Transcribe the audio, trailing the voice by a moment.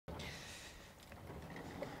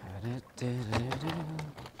And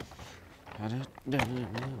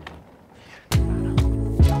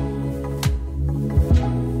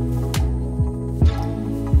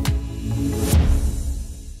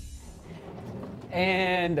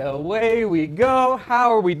away we go.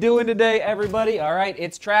 How are we doing today, everybody? All right,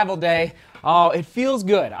 it's travel day. Oh, it feels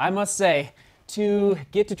good, I must say, to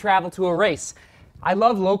get to travel to a race. I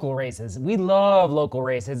love local races. We love local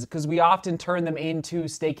races because we often turn them into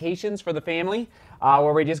staycations for the family,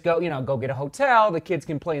 where we just go, go get a hotel, the kids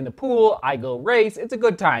can play in the pool, I go race, it's a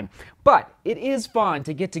good time. But it is fun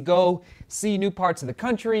to get to go see new parts of the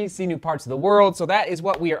country, see new parts of the world, so that is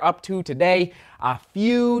what we are up to today. A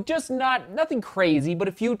few, nothing crazy, but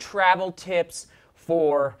a few travel tips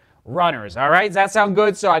for runners, all right? Does that sound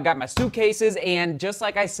good? So I got my suitcases, and just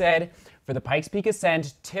like I said, for the Pikes Peak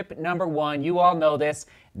Ascent, tip number 1, you all know this,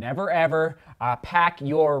 never ever pack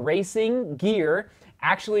your racing gear,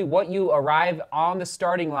 actually what you arrive on the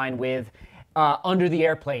starting line with, under the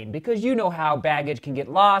airplane, because you know how baggage can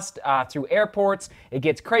get lost through airports. It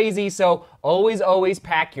gets crazy, so always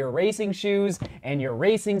pack your racing shoes and your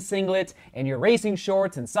racing singlet and your racing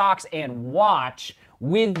shorts and socks and watch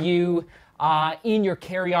with you in your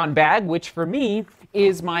carry-on bag, which for me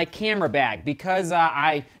is my camera bag. Because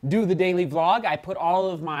I do the daily vlog, I put all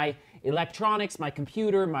of my electronics, my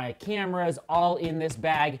computer, my cameras, all in this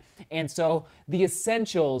bag. And so the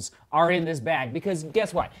essentials are in this bag, because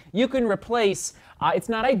guess what? You can replace, it's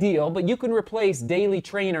not ideal, but you can replace daily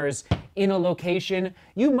trainers in a location.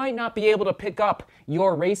 You might not be able to pick up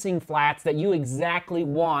your racing flats that you exactly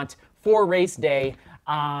want for race day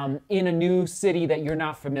in a new city that you're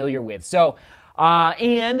not familiar with. So,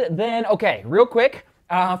 and then, okay, real quick,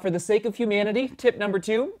 for the sake of humanity, tip number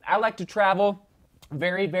 2, I like to travel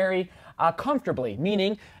very comfortably,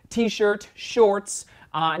 meaning t-shirt, shorts.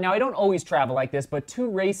 Now, I don't always travel like this, but to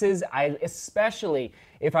races, especially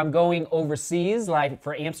if I'm going overseas, like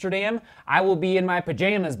for Amsterdam, I will be in my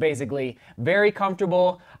pajamas, basically. Very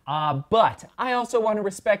comfortable, but I also want to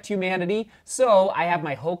respect humanity, so I have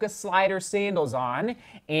my Hoka slider sandals on,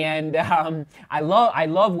 and I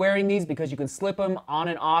love wearing these because you can slip them on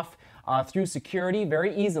and off through security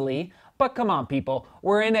very easily. But come on, people,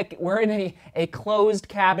 we're in a closed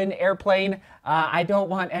cabin airplane. I don't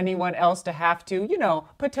want anyone else to have to,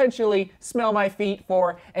 potentially smell my feet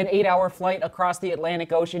for an 8-hour flight across the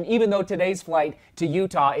Atlantic Ocean. Even though today's flight to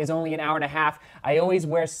Utah is only an hour and a half, I always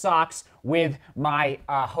wear socks with my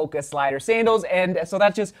Hoka slider sandals. And so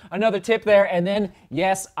that's just another tip there. And then,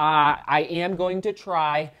 yes, I am going to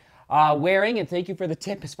try wearing, and thank you for the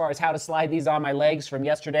tip as far as how to slide these on my legs from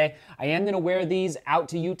yesterday. I am going to wear these out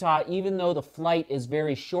to Utah, even though the flight is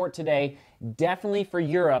very short today, definitely for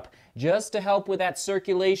Europe, just to help with that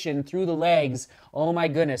circulation through the legs. Oh my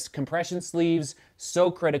goodness, compression sleeves, so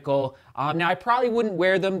critical. Now, I probably wouldn't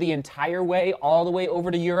wear them the entire way, all the way over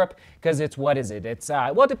to Europe, because it's, what is it? It's,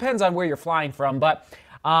 well, it depends on where you're flying from, but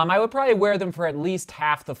I would probably wear them for at least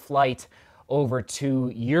half the flight over to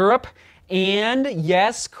Europe. And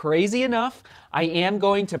yes, crazy enough, I am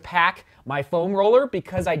going to pack my foam roller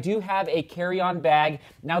because I do have a carry-on bag.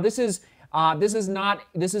 Now this is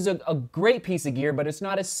a great piece of gear, but it's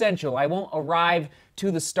not essential. I won't arrive to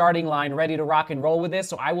the starting line ready to rock and roll with this,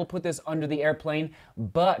 so I will put this under the airplane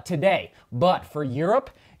today. But for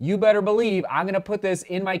Europe, you better believe I'm gonna put this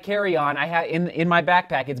in my carry-on. I have in my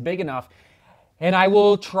backpack. It's big enough. And I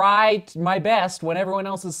will try my best when everyone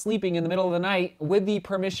else is sleeping in the middle of the night, with the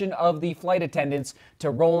permission of the flight attendants, to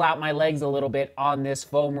roll out my legs a little bit on this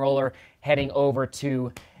foam roller heading over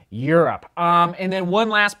to Europe. And then one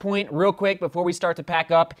last point real quick before we start to pack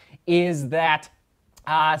up is that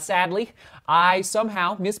sadly, I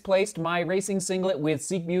somehow misplaced my racing singlet with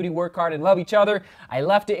Seek Beauty, Work Hard, and Love Each Other. I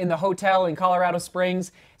left it in the hotel in Colorado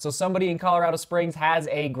Springs. So somebody in Colorado Springs has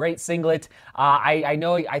a great singlet.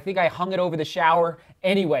 I think I hung it over the shower.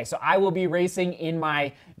 Anyway, so I will be racing in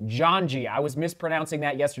my Janji. I was mispronouncing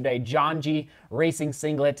that yesterday. Janji racing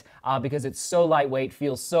singlet because it's so lightweight,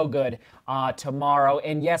 feels so good tomorrow.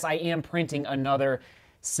 And yes, I am printing another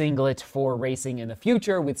singlet for racing in the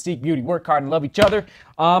future with Seek Beauty, Work Hard, and Love Each Other.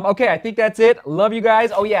 Okay, I think that's it. Love you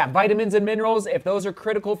guys. Oh yeah, vitamins and minerals, if those are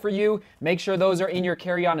critical for you, make sure those are in your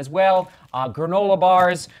carry-on as well. Granola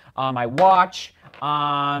bars, my watch,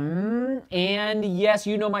 and yes,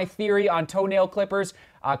 you know my theory on toenail clippers.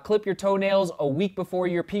 Clip your toenails a week before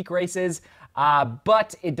your peak races,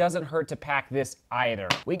 but it doesn't hurt to pack this either.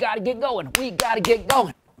 We gotta get going. We gotta get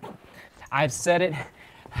going. I've said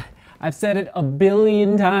it a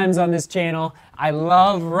billion times on this channel. I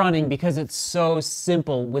love running because it's so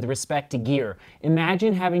simple with respect to gear.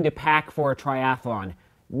 Imagine having to pack for a triathlon.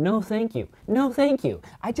 No, thank you. No, thank you.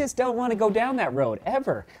 I just don't want to go down that road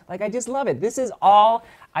ever. Like, I just love it. This is all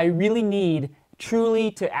I really need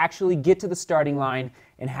truly to actually get to the starting line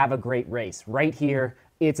and have a great race. Right here,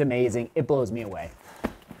 it's amazing. It blows me away.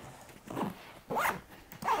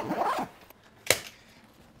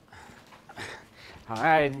 All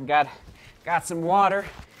right, got some water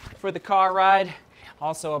for the car ride.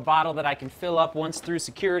 Also a bottle that I can fill up once through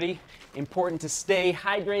security. Important to stay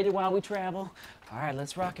hydrated while we travel. All right,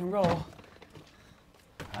 let's rock and roll.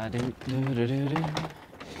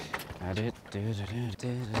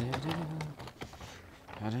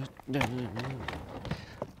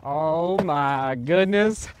 Oh my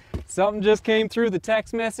goodness. Something just came through the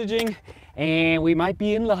text messaging and we might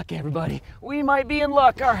be in luck, everybody. We might be in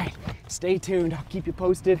luck. All right, stay tuned. I'll keep you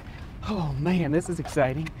posted. Oh man, this is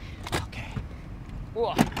exciting. Okay.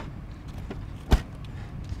 Whoa.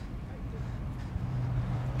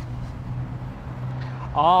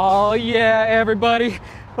 Oh yeah, everybody.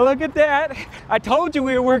 Look at that. I told you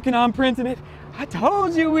we were working on printing it. I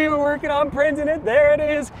told you we were working on printing it. There it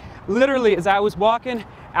is. Literally, as I was walking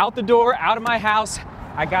out the door, out of my house,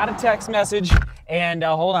 I got a text message and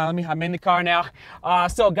hold on, I'm in the car now.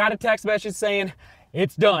 So got a text message saying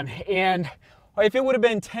it's done. And if it would have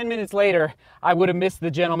been 10 minutes later, I would have missed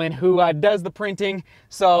the gentleman who does the printing.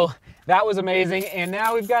 So that was amazing. And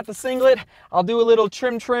now we've got the singlet. I'll do a little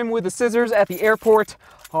trim with the scissors at the airport.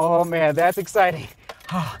 Oh man, that's exciting.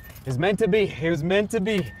 It was meant to be. It was meant to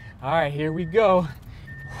be. All right, here we go.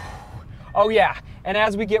 Oh yeah, and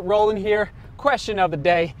as we get rolling here, question of the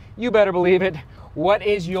day, you better believe it. What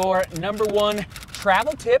is your #1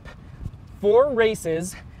 travel tip for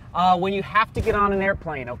races when you have to get on an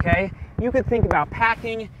airplane, okay? You could think about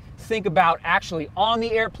packing, think about actually on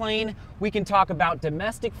the airplane. We can talk about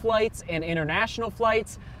domestic flights and international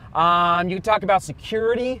flights. You can talk about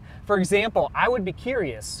security. For example, I would be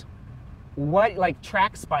curious, what, like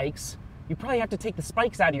track spikes, you probably have to take the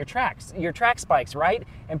spikes out of your track spikes, right?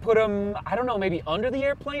 And put them, I don't know, maybe under the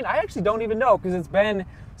airplane? I actually don't even know because it's been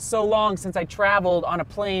so long since I traveled on a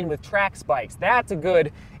plane with track spikes. That's a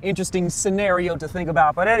good, interesting scenario to think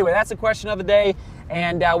about. But anyway, that's the question of the day.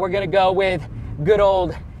 And we're gonna go with good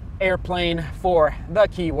old airplane for the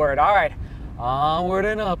keyword. All right, onward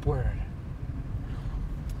and upward.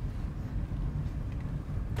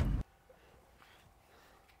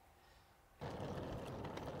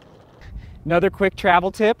 Another quick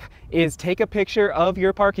travel tip is take a picture of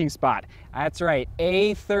your parking spot. That's right,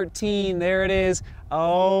 A13, there it is.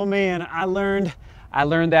 Oh man, I learned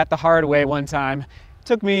that the hard way one time.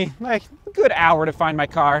 Took me like a good hour to find my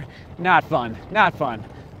car. Not fun, not fun.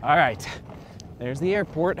 All right, there's the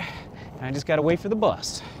airport. I just gotta wait for the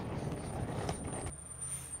bus.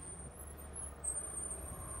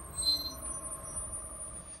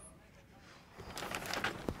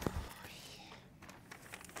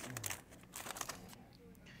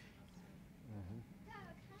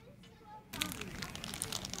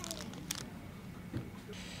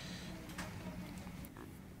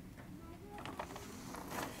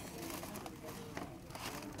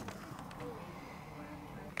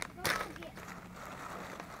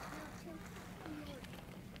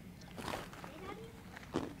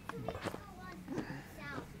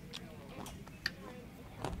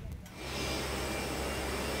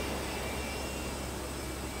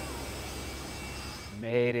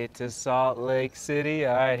 Made it to Salt Lake City.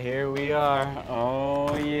 All right, here we are.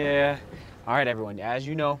 Oh yeah. All right, everyone, as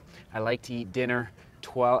you know, I like to eat dinner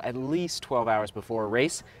at least 12 hours before a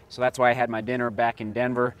race. So that's why I had my dinner back in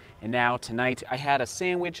Denver. And now tonight I had a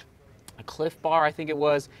sandwich, a Cliff Bar, I think it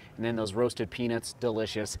was, and then those roasted peanuts,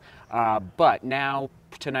 delicious. But now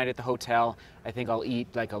tonight at the hotel, I think I'll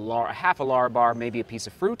eat like half a Lar bar, maybe a piece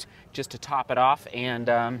of fruit, just to top it off.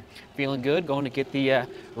 And feeling good, going to get the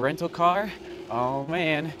rental car. Oh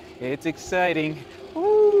man, it's exciting.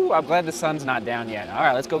 Ooh, I'm glad the sun's not down yet. All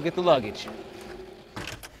right, let's go get the luggage.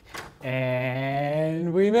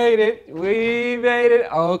 And we made it. We made it.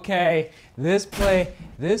 Okay, this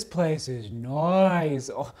place is nice.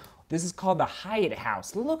 Oh, this is called the Hyatt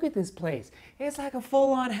House. Look at this place. It's like a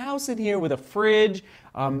full-on house in here with a fridge.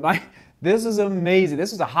 This is amazing.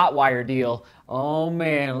 This was a hot wire deal. Oh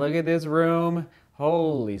man, look at this room.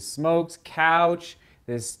 Holy smokes, couch.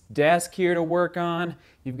 This desk here to work on.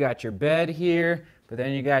 You've got your bed here, but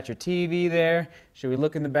then you got your TV there. Should we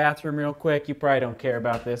look in the bathroom real quick? You probably don't care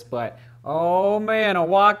about this, but oh man, a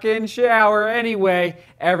walk-in shower. Anyway,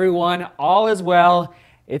 everyone, all is well.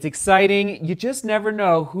 It's exciting. You just never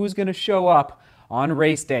know who's gonna show up on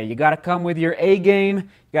race day. You gotta come with your A game.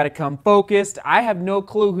 You gotta come focused. I have no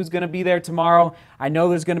clue who's gonna be there tomorrow. I know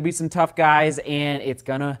there's gonna be some tough guys, and it's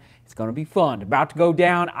gonna It's going to be fun. About to go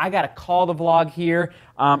down. I got to call the vlog here.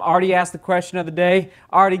 Already asked the question of the day.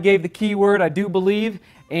 Already gave the keyword, I do believe,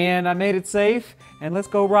 and I made it safe. And let's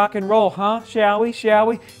go rock and roll, huh? Shall we? Shall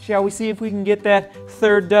we? Shall we see if we can get that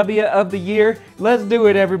third W of the year? Let's do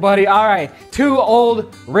it, everybody. All right, 2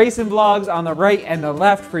 old racing vlogs on the right and the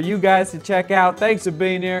left for you guys to check out. Thanks for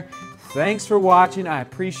being here. Thanks for watching. I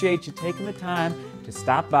appreciate you taking the time to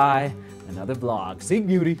stop by another vlog. Seek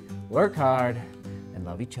beauty, work hard, and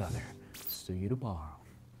love each other. See you tomorrow.